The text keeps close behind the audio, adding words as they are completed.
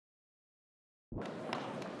Good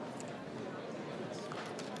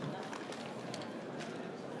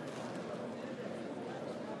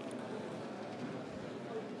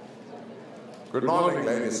morning,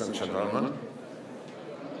 ladies and gentlemen.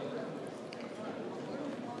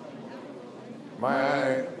 May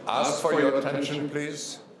I ask for your attention,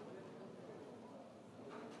 please?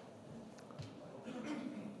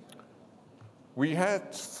 We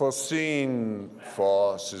had foreseen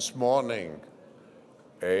for this morning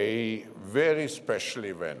a very special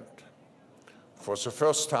event. For the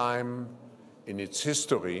first time in its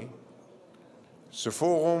history, the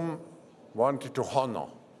Forum wanted to honor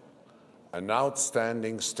an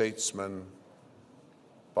outstanding statesman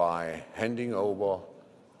by handing over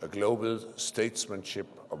a Global Statesmanship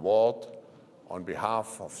Award on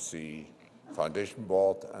behalf of the Foundation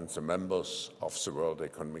Board and the members of the World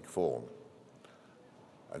Economic Forum.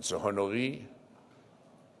 And the honoree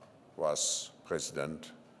was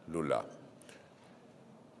President Lula.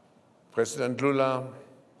 President Lula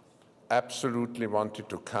absolutely wanted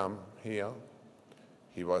to come here.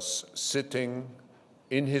 He was sitting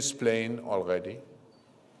in his plane already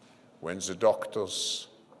when the doctors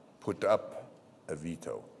put up a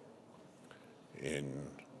veto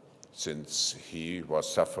since he was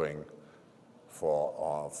suffering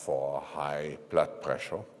for high blood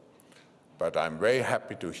pressure. But I'm very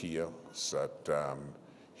happy to hear that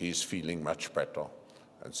he's feeling much better,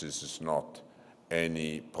 and this is not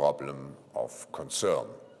any problem of concern.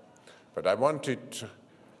 But I wanted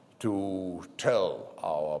to tell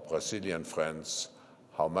our Brazilian friends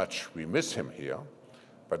how much we miss him here.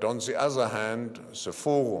 But on the other hand, the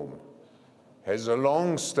Forum has a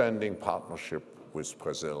long-standing partnership with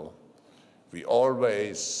Brazil. We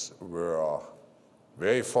always were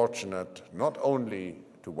very fortunate not only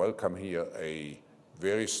to welcome here a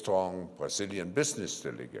very strong Brazilian business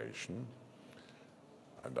delegation,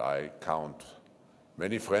 and I count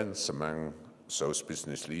many friends among those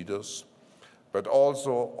business leaders, but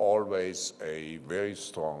also always a very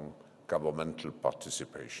strong governmental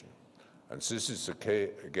participation. And this is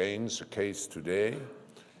again the case today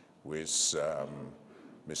with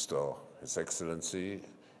His Excellency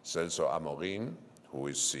Celso Amorim, who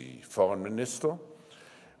is the Foreign Minister,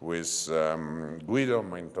 with Guido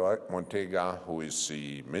Montega, who is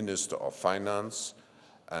the Minister of Finance,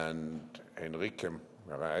 and Enrique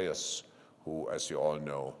Moraes, who, as you all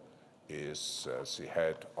know, is the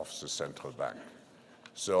head of the central bank.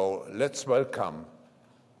 So let's welcome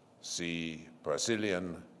the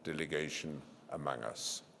Brazilian delegation among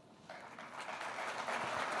us.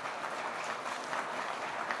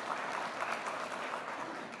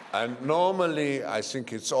 And normally, I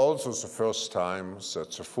think it's also the first time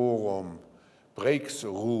that the Forum breaks a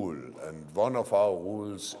rule, and one of our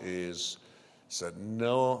rules is that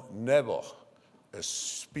never a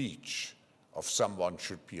speech of someone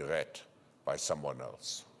should be read by someone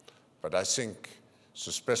else. But I think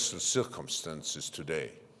the special circumstances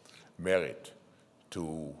today merit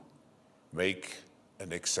to make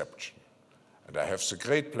an exception. And I have the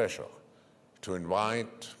great pleasure to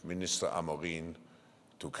invite Minister Amorim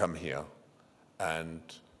to come here and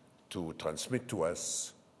to transmit to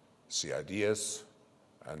us the ideas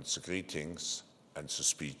and the greetings and the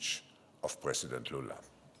speech of President Lula.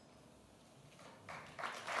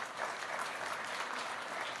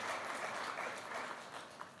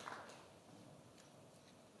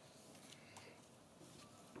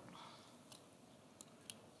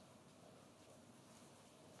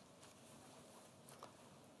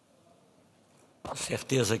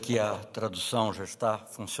 Certeza que a tradução já está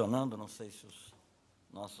funcionando. Não sei se os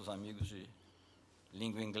nossos amigos de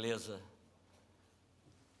língua inglesa,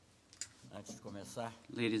 antes de começar.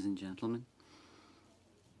 Ladies and gentlemen.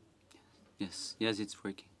 Yes, it's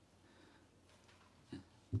working. Yeah.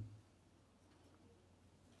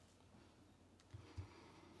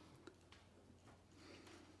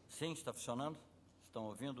 Sim, está funcionando? Estão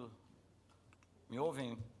ouvindo? Me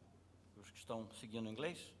ouvem os que estão seguindo o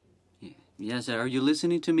inglês? Yes, are you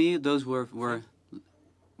listening to me? Those were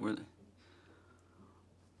Meu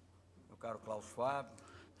caro Klaus Schwab,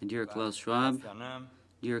 dear Klaus Schwab, Kofi Annan,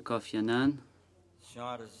 dear Kofi Annan,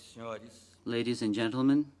 senhoras e senhores, ladies and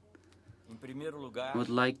gentlemen, em primeiro lugar, I would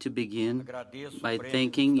like to begin agradeço by o prêmio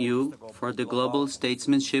thanking you Estadista for the Global Global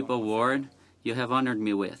Statesmanship Award you have honored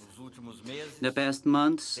me with. Nos últimos meses, The past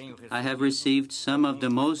months, I have received some of the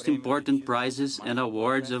most important prizes and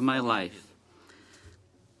awards of my life.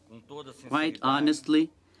 com toda Quite sinceridade,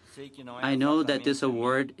 honestly, sei que não é I know that this exatamente a mim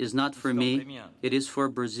award is not for me, it is for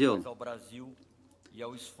mas Brazil ao Brasil e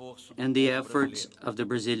ao esforço do and the povo efforts brasileiro. of the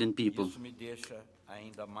Brazilian people. Isso me deixa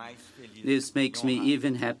This makes me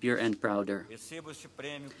even happier and prouder.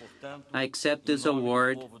 I accept this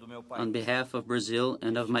award on behalf of Brazil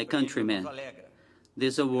and of my countrymen.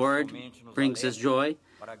 This award brings us joy,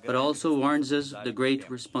 but also warns us of the great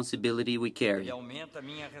responsibility we carry.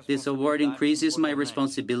 This award increases my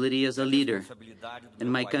responsibility as a leader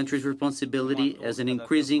and my country's responsibility as an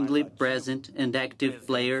increasingly present and active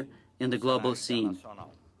player in the global scene.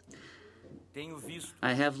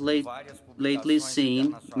 I have lately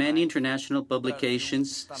seen many international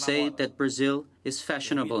publications say that Brazil is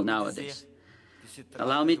fashionable nowadays.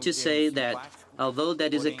 Allow me to say that, although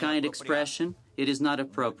that is a kind expression, it is not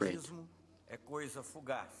appropriate.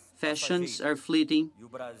 Fashions are fleeting,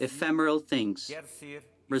 ephemeral things.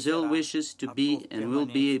 Brazil wishes to be and will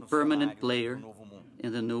be a permanent player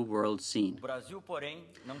in the new world scene.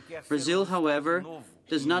 Brazil, however,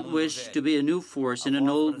 does not wish to be a new force in an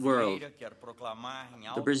old world.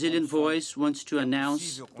 The Brazilian voice wants to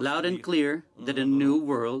announce loud and clear that a new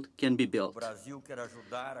world can be built.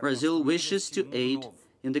 Brazil wishes to aid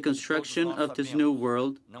in the construction of this new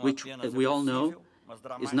world, which, as we all know,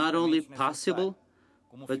 is not only possible,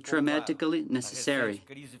 but dramatically necessary,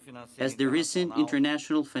 as the recent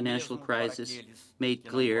international financial crisis made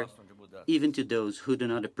clear, even to those who do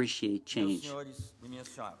not appreciate change.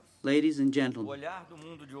 Ladies and gentlemen,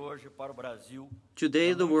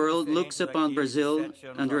 today the world looks upon Brazil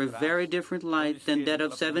under a very different light than that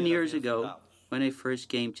of 7 years ago when I first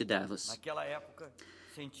came to Davos.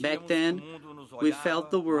 Back then, we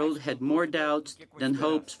felt the world had more doubts than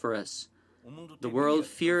hopes for us. The world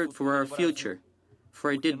feared for our future,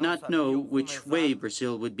 for it did not know which way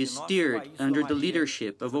Brazil would be steered under the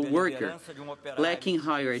leadership of a worker lacking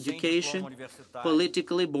higher education,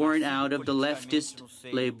 politically born out of the leftist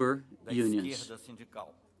labor unions.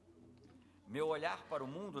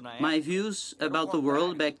 My views about the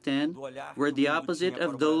world back then were the opposite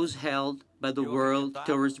of those held by the world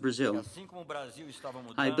towards Brazil.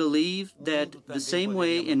 I believed that the same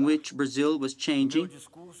way in which Brazil was changing,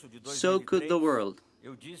 so could the world.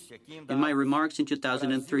 In my remarks in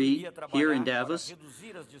 2003, here in Davos,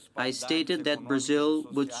 I stated that Brazil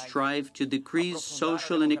would strive to decrease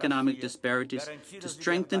social and economic disparities, to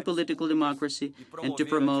strengthen political democracy, and to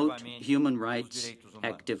promote human rights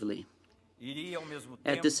actively.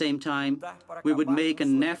 At the same time, we would make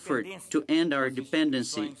an effort to end our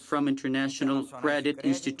dependency from international credit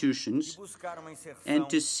institutions and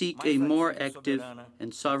to seek a more active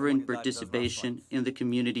and sovereign participation in the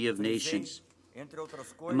community of nations.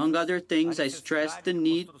 Among other things, I stressed the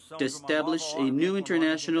need to establish a new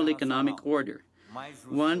international economic order,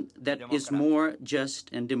 one that is more just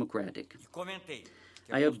and democratic.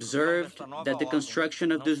 I observed that the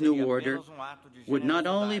construction of this new order would not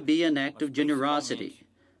only be an act of generosity,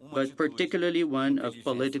 but particularly one of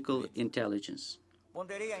political intelligence.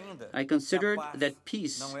 I considered that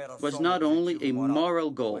peace was not only a moral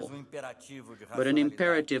goal, but an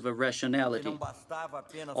imperative of rationality.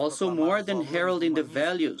 Also, more than heralding the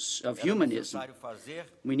values of humanism,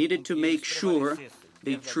 we needed to make sure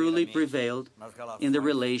they truly prevailed in the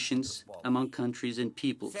relations among countries and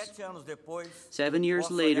peoples. 7 years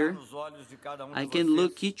later, I can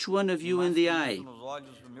look each one of you in the eye.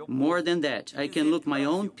 More than that, I can look my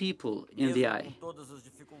own people in the eye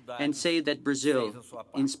and say that Brazil,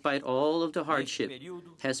 in spite of all of the hardship,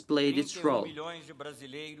 has played its role.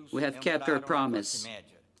 We have kept our promise.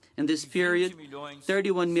 In this period,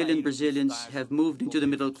 31 million Brazilians have moved into the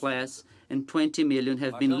middle class and 20 million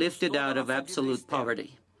have been lifted out of absolute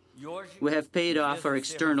poverty. We have paid off our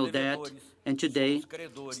external debt, and today,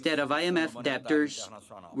 instead of IMF debtors,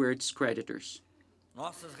 we're its creditors.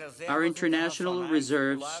 Our international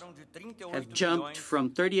reserves have jumped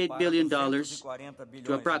from $38 billion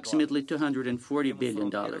to approximately $240 billion.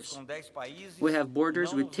 We have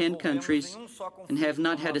borders with 10 countries and have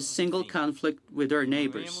not had a single conflict with our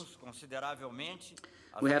neighbors.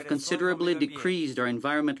 We have considerably decreased our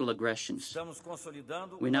environmental aggressions.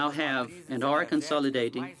 We now have and are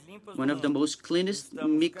consolidating one of the most cleanest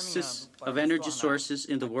mixes of energy sources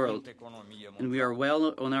in the world, and we are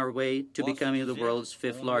well on our way to becoming the world's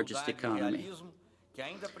fifth largest economy.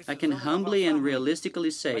 I can humbly and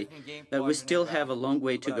realistically say that we still have a long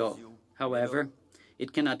way to go. However,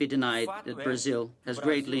 it cannot be denied that Brazil has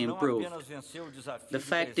greatly improved. The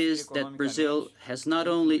fact is that Brazil has not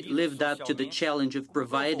only lived up to the challenge of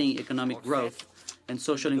providing economic growth and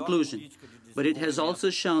social inclusion, but it has also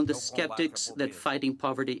shown the skeptics that fighting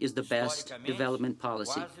poverty is the best development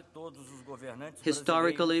policy.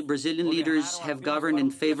 Historically, Brazilian leaders have governed in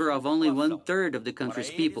favor of only 1/3 of the country's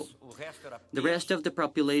people. The rest of the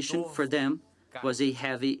population, for them, was a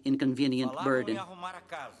heavy, inconvenient burden.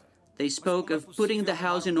 They spoke of putting the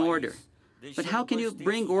house in order. But how can you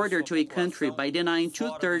bring order to a country by denying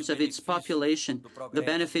two-thirds of its population the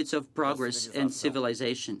benefits of progress and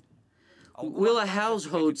civilization? Will a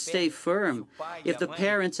household stay firm if the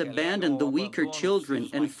parents abandon the weaker children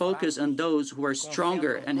and focus on those who are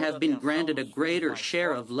stronger and have been granted a greater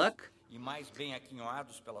share of luck?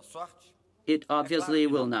 It obviously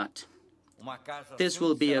will not. This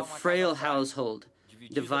will be a frail household,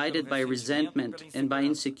 divided by resentment and by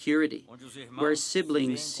insecurity, where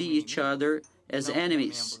siblings see each other as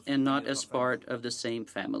enemies and not as part of the same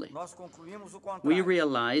family. We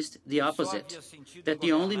realized the opposite, that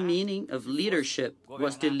the only meaning of leadership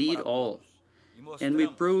was to lead all. And we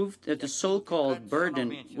proved that the so-called burden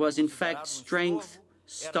was in fact strength,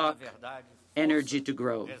 stock, energy to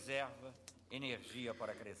grow.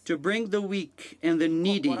 To bring the weak and the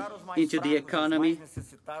needy into the economy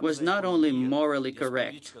was not only morally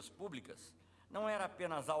correct,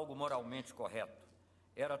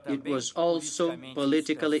 it was also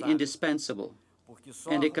politically indispensable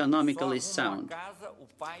and economically sound.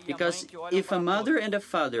 Because if a mother and a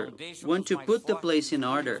father want to put the place in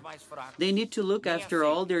order, they need to look after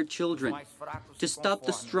all their children, to stop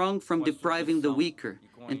the strong from depriving the weaker,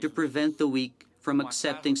 and to prevent the weak from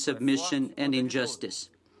accepting submission and injustice.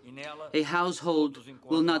 A household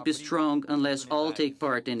will not be strong unless all take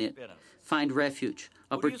part in it, find refuge,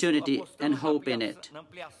 opportunity, and hope in it.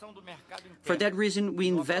 For that reason, we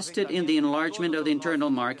invested in the enlargement of the internal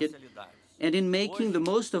market and in making the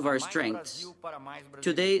most of our strengths.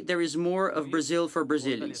 Today, there is more of Brazil for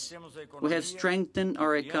Brazilians. We have strengthened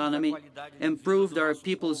our economy, improved our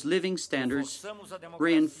people's living standards,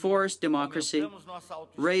 reinforced democracy,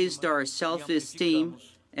 raised our self-esteem,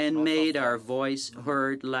 and made our voice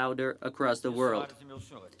heard louder across the world.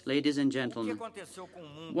 Ladies and gentlemen,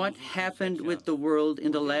 what happened with the world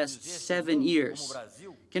in the last 7 years?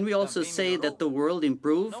 Can we also say that the world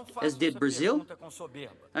improved, as did Brazil?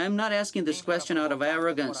 I am not asking this question out of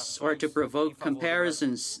arrogance or to provoke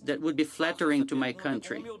comparisons that would be flattering to my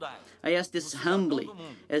country. I ask this humbly,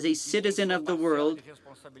 as a citizen of the world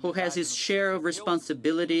who has his share of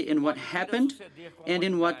responsibility in what happened and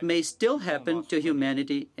in what may still happen to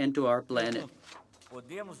humanity and to our planet.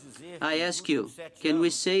 I ask you, can we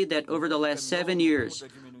say that over the last 7 years,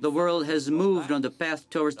 the world has moved on the path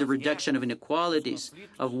towards the reduction of inequalities,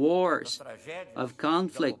 of wars, of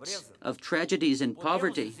conflicts, of tragedies and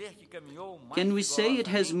poverty? Can we say it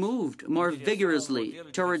has moved more vigorously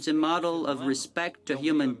towards a model of respect to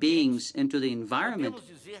human beings and to the environment?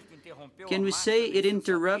 Can we say it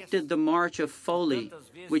interrupted the march of folly,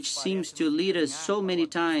 which seems to lead us so many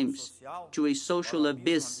times to a social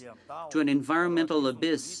abyss, to an environmental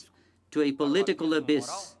abyss, to a political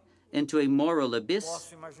abyss, and to a moral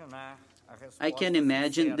abyss? I can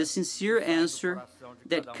imagine the sincere answer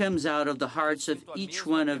that comes out of the hearts of each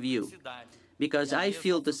one of you, because I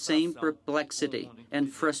feel the same perplexity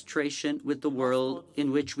and frustration with the world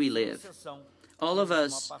in which we live. All of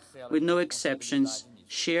us, with no exceptions,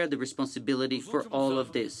 share the responsibility for all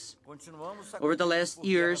of this. Over the last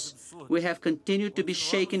years, we have continued to be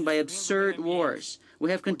shaken by absurd wars.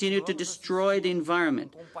 We have continued to destroy the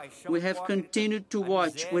environment. We have continued to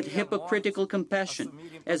watch with hypocritical compassion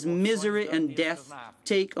as misery and death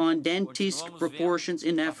take on dantesque proportions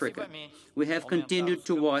in Africa. We have continued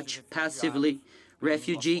to watch passively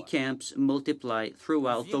refugee camps multiply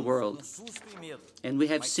throughout the world. And we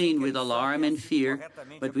have seen with alarm and fear,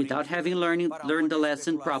 but without having learned the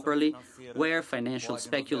lesson properly, where financial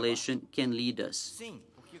speculation can lead us.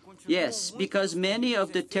 Yes, because many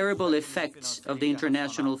of the terrible effects of the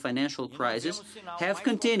international financial crisis have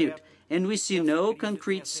continued, and we see no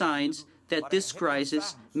concrete signs that this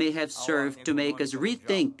crisis may have served to make us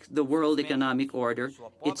rethink the world economic order,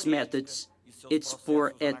 its methods, its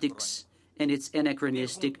poor ethics, and its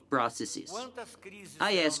anachronistic processes.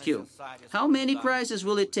 I ask you, how many crises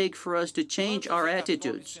will it take for us to change our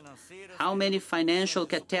attitudes? How many financial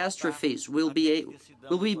catastrophes will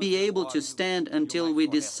we be able to stand until we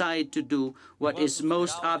decide to do what is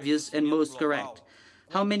most obvious and most correct?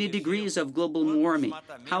 How many degrees of global warming?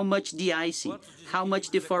 How much de-icing? How much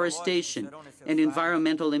deforestation and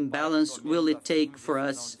environmental imbalance will it take for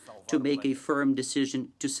us to make a firm decision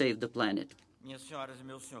to save the planet?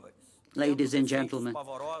 Ladies and gentlemen,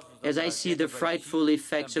 as I see the frightful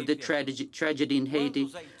effects of the tragedy in Haiti,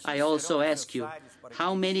 I also ask you,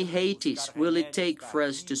 how many Haitis will it take for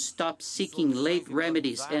us to stop seeking late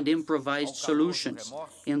remedies and improvised solutions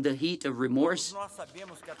in the heat of remorse?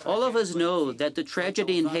 All of us know that the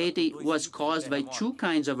tragedy in Haiti was caused by two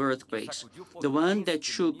kinds of earthquakes, the one that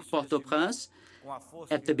shook Port-au-Prince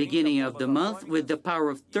at the beginning of the month with the power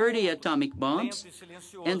of 30 atomic bombs,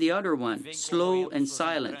 and the other one, slow and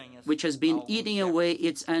silent, which has been eating away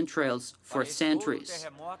its entrails for centuries.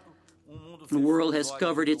 The world has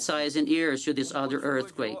covered its eyes and ears to this other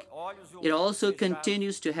earthquake. It also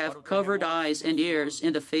continues to have covered eyes and ears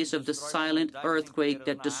in the face of the silent earthquake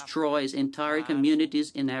that destroys entire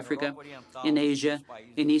communities in Africa, in Asia,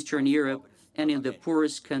 in Eastern Europe, and in the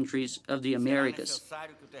poorest countries of the Americas.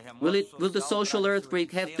 Will the social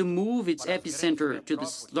earthquake have to move its epicenter to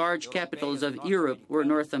the large capitals of Europe or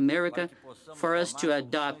North America for us to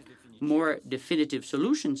adopt more definitive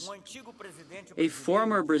solutions? A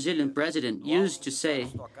former Brazilian president used to say,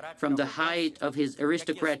 from the height of his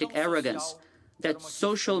aristocratic arrogance, that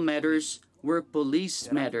social matters were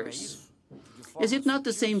police matters. Is it not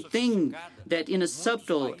the same thing that in a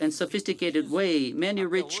subtle and sophisticated way many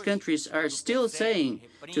rich countries are still saying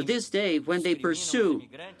to this day when they pursue,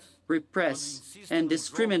 repress, and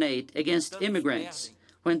discriminate against immigrants,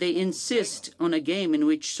 when they insist on a game in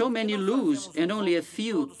which so many lose and only a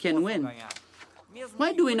few can win?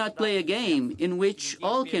 Why do we not play a game in which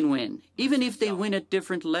all can win, even if they win at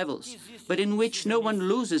different levels, but in which no one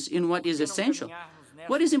loses in what is essential?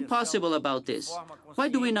 What is impossible about this? Why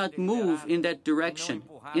do we not move in that direction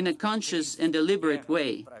in a conscious and deliberate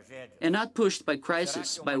way, and not pushed by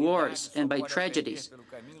crisis, by wars, and by tragedies?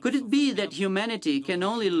 Could it be that humanity can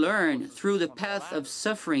only learn through the path of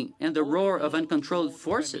suffering and the roar of uncontrolled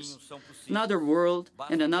forces? Another world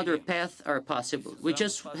and another path are possible. We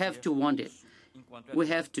just have to want it. We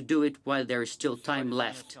have to do it while there is still time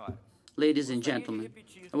left. Ladies and gentlemen,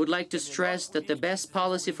 I would like to stress that the best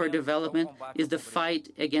policy for development is the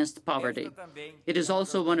fight against poverty. It is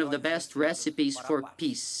also one of the best recipes for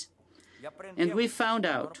peace. And we found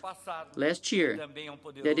out last year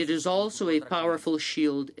that it is also a powerful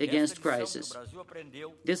shield against crisis.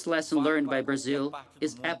 This lesson learned by Brazil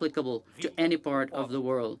is applicable to any part of the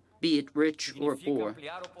world, be it rich or poor.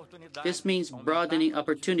 This means broadening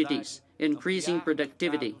opportunities, increasing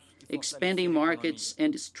productivity, expanding markets,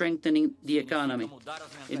 and strengthening the economy.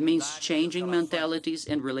 It means changing mentalities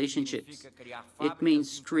and relationships. It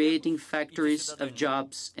means creating factories of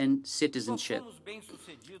jobs and citizenship.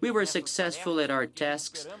 We were successful at our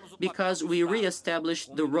tasks because we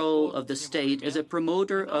re-established the role of the state as a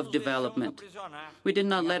promoter of development. We did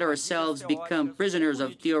not let ourselves become prisoners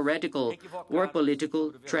of theoretical or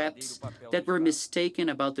political traps that were mistaken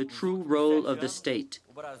about the true role of the state.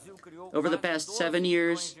 Over the past 7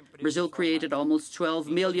 years, Brazil created almost 12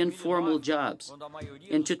 million formal jobs.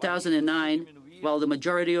 In 2009, while the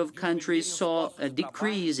majority of countries saw a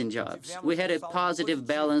decrease in jobs, we had a positive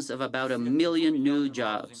balance of about 1 million new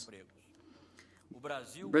jobs.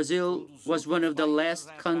 Brazil was one of the last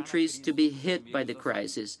countries to be hit by the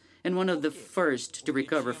crisis and one of the first to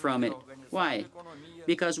recover from it. Why?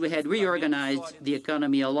 Because we had reorganized the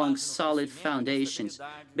economy along solid foundations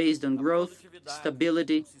based on growth,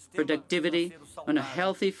 stability, productivity, on a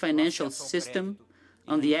healthy financial system,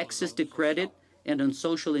 on the access to credit, and on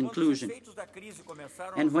social inclusion.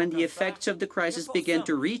 And when the effects of the crisis began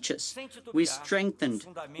to reach us, we strengthened,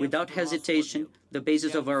 without hesitation, the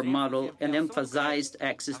basis of our model and emphasized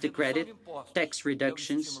access to credit, tax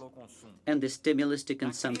reductions, and the stimulus to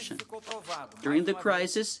consumption. During the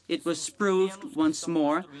crisis, it was proved once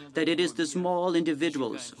more that it is the small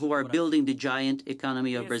individuals who are building the giant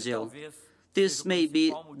economy of Brazil. This may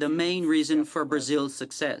be the main reason for Brazil's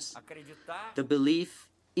success: the belief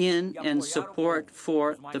in and support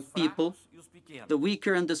for the people, the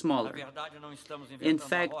weaker and the smaller. In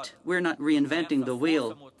fact, we're not reinventing the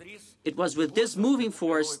wheel. It was with this moving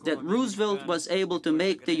force that Roosevelt was able to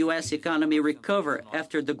make the U.S. economy recover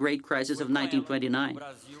after the great crisis of 1929.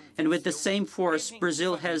 And with the same force,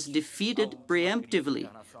 Brazil has defeated preemptively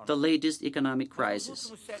the latest economic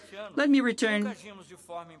crisis. Let me return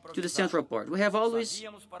to the central part. We have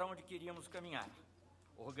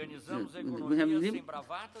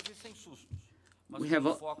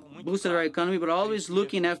boosted our economy, but always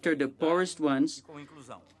looking after the poorest ones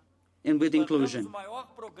and with inclusion.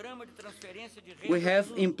 We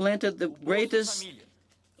have implanted the greatest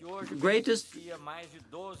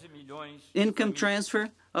income transfer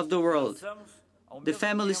of the world, the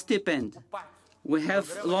family stipend. We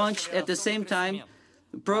have launched at the same time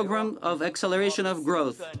a program of acceleration of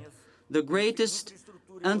growth, the greatest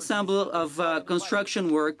ensemble of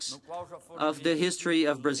construction works of the history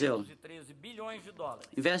of Brazil,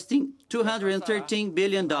 investing $213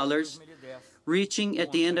 billion, reaching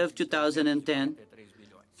at the end of 2010,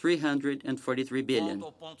 $343 billion.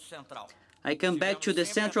 I come back to the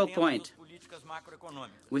central point.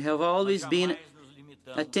 We have always been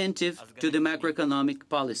attentive to the macroeconomic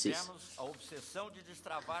policies.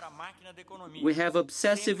 We have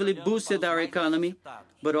obsessively boosted our economy,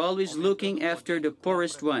 but always looking after the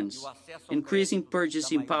poorest ones, increasing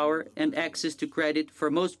purchasing power and access to credit for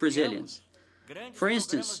most Brazilians. For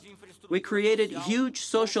instance, we created huge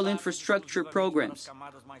social infrastructure programs,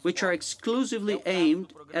 which are exclusively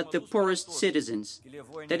aimed at the poorest citizens.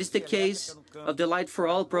 That is the case of the Light for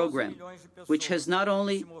All program, which has not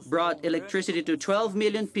only brought electricity to 12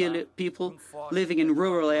 million people living in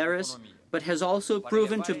rural areas, but has also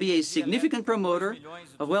proven to be a significant promoter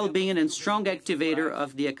of well-being and strong activator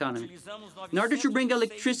of the economy. In order to bring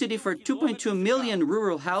electricity for 2.2 million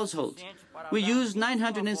rural households, we used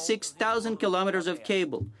 906,000 kilometers of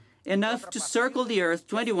cable, enough to circle the Earth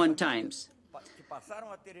 21 times.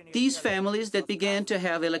 These families that began to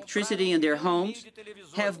have electricity in their homes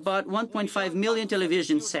have bought 1.5 million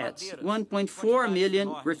television sets, 1.4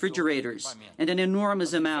 million refrigerators, and an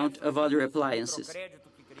enormous amount of other appliances.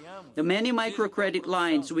 The many microcredit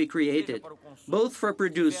lines we created, both for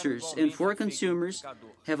producers and for consumers,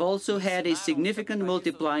 have also had a significant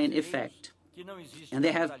multiplying effect. And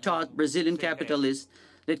they have taught Brazilian capitalists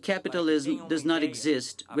that capitalism does not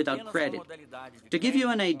exist without credit. To give you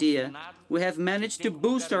an idea, we have managed to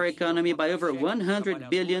boost our economy by over 100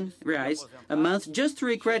 billion reais a month just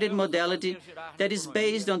through a credit modality that is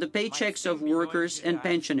based on the paychecks of workers and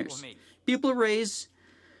pensioners. People raise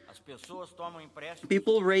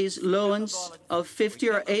loans of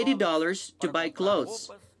 $50 or $80 to buy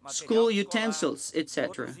clothes, school utensils,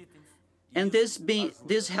 etc. And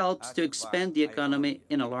this helps to expand the economy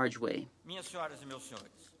in a large way.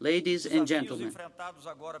 Ladies and gentlemen,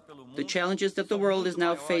 the challenges that the world is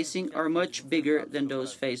now facing are much bigger than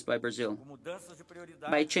those faced by Brazil.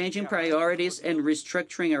 By changing priorities and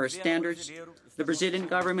restructuring our standards, the Brazilian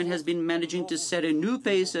government has been managing to set a new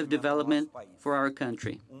pace of development for our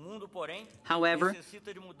country. However,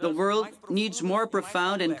 the world needs more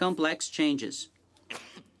profound and complex changes,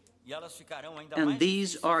 and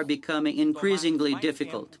these are becoming increasingly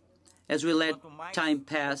difficult as we let time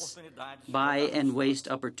pass by and waste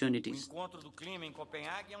opportunities.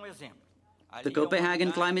 The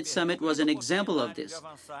Copenhagen Climate Summit was an example of this.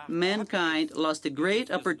 Mankind lost a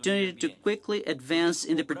great opportunity to quickly advance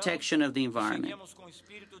in the protection of the environment.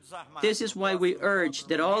 This is why we urge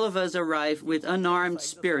that all of us arrive with unarmed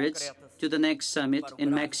spirits to the next summit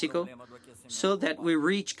in Mexico, so that we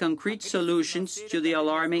reach concrete solutions to the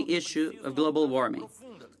alarming issue of global warming.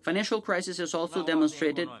 Financial crisis has also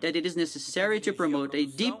demonstrated that it is necessary to promote a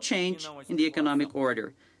deep change in the economic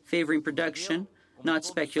order, favoring production, not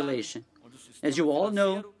speculation. As you all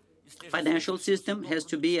know, the financial system has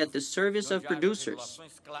to be at the service of producers.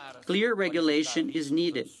 Clear regulation is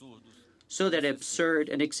needed so that absurd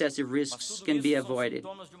and excessive risks can be avoided.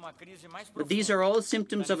 But these are all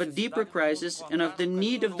symptoms of a deeper crisis and of the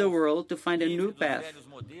need of the world to find a new path,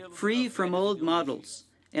 free from old models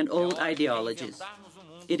and old ideologies.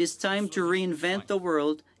 It is time to reinvent the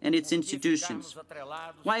world and its institutions.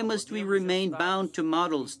 Why must we remain bound to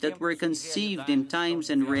models that were conceived in times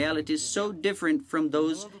and realities so different from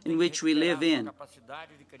those in which we live in?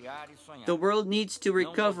 The world needs to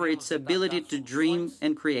recover its ability to dream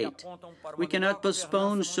and create. We cannot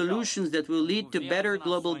postpone solutions that will lead to better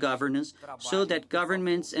global governance so that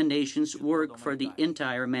governments and nations work for the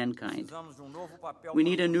entire mankind. We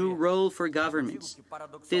need a new role for governments.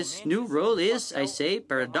 This new role is, I say,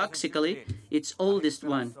 paradoxically, its oldest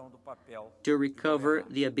one: to recover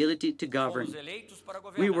the ability to govern.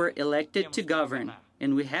 We were elected to govern,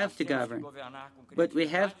 and we have to govern. But we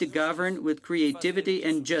have to govern with creativity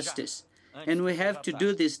and justice. And we have to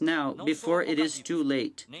do this now, before it is too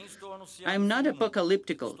late. I am not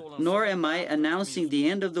apocalyptical, nor am I announcing the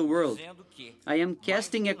end of the world. I am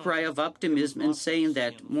casting a cry of optimism and saying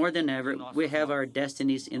that, more than ever, we have our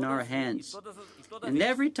destinies in our hands. And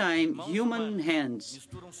every time human hands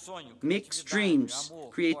mix dreams,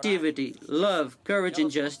 creativity, love, courage,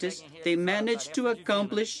 and justice, they manage to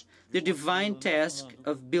accomplish the divine task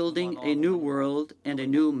of building a new world and a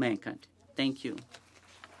new mankind. Thank you.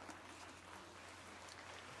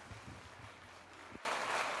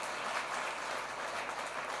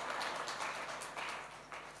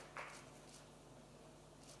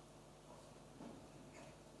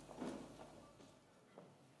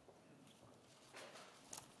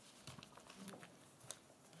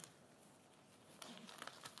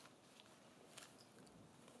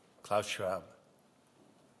 Klaus Schwab,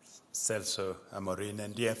 Celso, Amorim,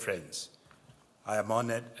 and dear friends, I am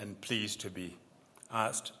honored and pleased to be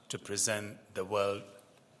asked to present the World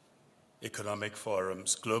Economic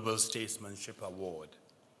Forum's Global Statesmanship Award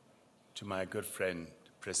to my good friend,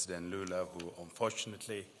 President Lula, who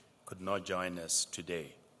unfortunately could not join us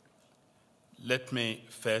today. let me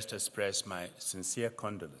first express my sincere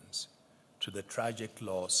condolence to the tragic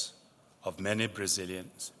loss of many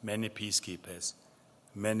Brazilians, many peacekeepers,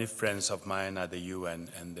 many friends of mine at the UN,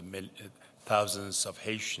 and the thousands of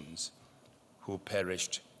Haitians who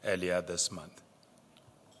perished earlier this month.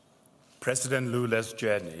 President Lula's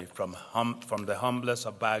journey from the humblest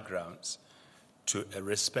of backgrounds to a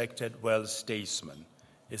respected world statesman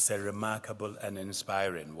is a remarkable and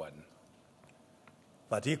inspiring one.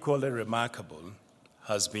 But equally remarkable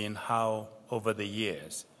has been how, over the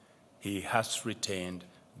years, he has retained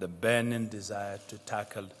the burning desire to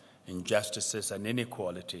tackle injustices and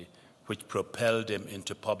inequality which propelled him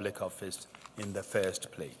into public office in the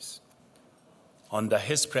first place. Under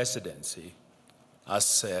his presidency,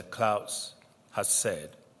 as Klaus has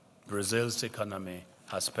said, Brazil's economy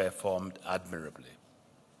has performed admirably.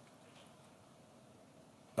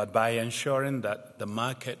 But by ensuring that the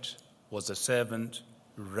market was a servant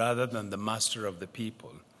rather than the master of the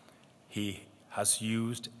people, he has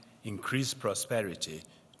used increased prosperity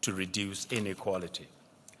to reduce inequality.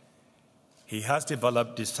 He has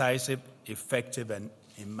developed decisive, effective, and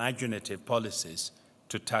imaginative policies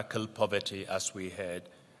to tackle poverty, as we heard,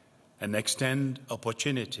 and extend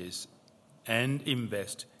opportunities and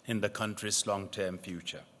invest in the country's long-term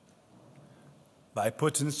future. By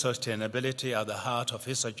putting sustainability at the heart of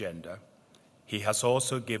his agenda, he has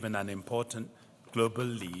also given an important global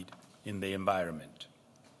lead in the environment.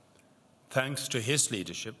 Thanks to his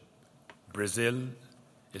leadership, Brazil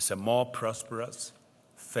is a more prosperous,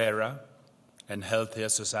 fairer, and healthier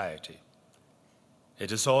society.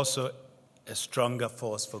 It is also a stronger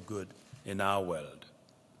force for good in our world.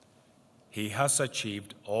 He has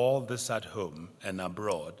achieved all this at home and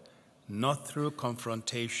abroad, not through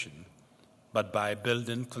confrontation, but by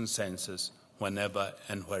building consensus whenever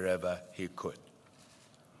and wherever he could.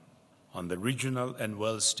 On the regional and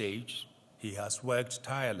world stage, he has worked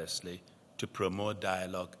tirelessly to promote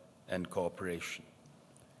dialogue and cooperation.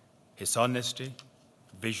 His honesty,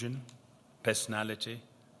 vision, personality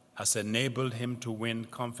has enabled him to win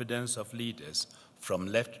confidence of leaders from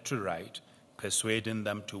left to right, persuading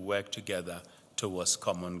them to work together towards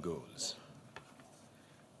common goals.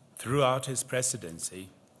 Throughout his presidency,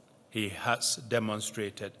 he has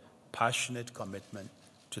demonstrated passionate commitment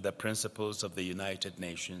to the principles of the United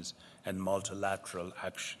Nations and multilateral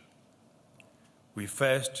action. We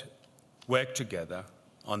first worked together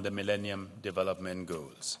on the Millennium Development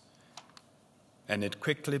Goals, and it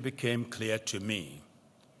quickly became clear to me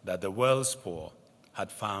that the world's poor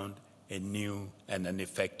had found a new and an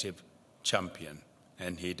effective champion,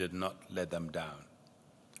 and he did not let them down.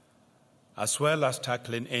 As well as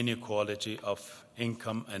tackling inequality of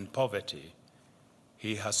income and poverty,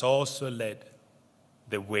 he has also led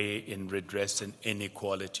the way in redressing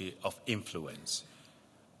inequality of influence.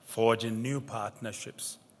 Forging new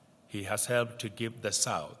partnerships, he has helped to give the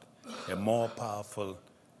South a more powerful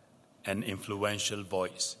and influential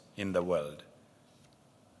voice in the world.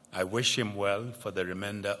 I wish him well for the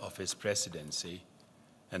remainder of his presidency,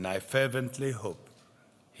 and I fervently hope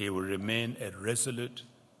he will remain a resolute,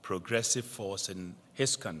 progressive force in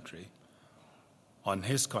his country, on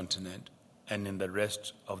his continent, and in the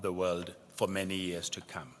rest of the world for many years to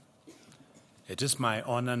come. It is my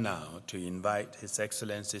honor now to invite His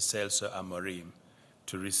Excellency Celso Amorim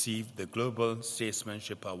to receive the Global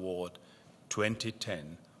Statesmanship Award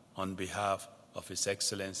 2010 on behalf of His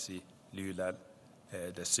Excellency Lula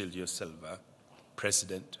da Silva,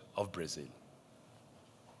 President of Brazil.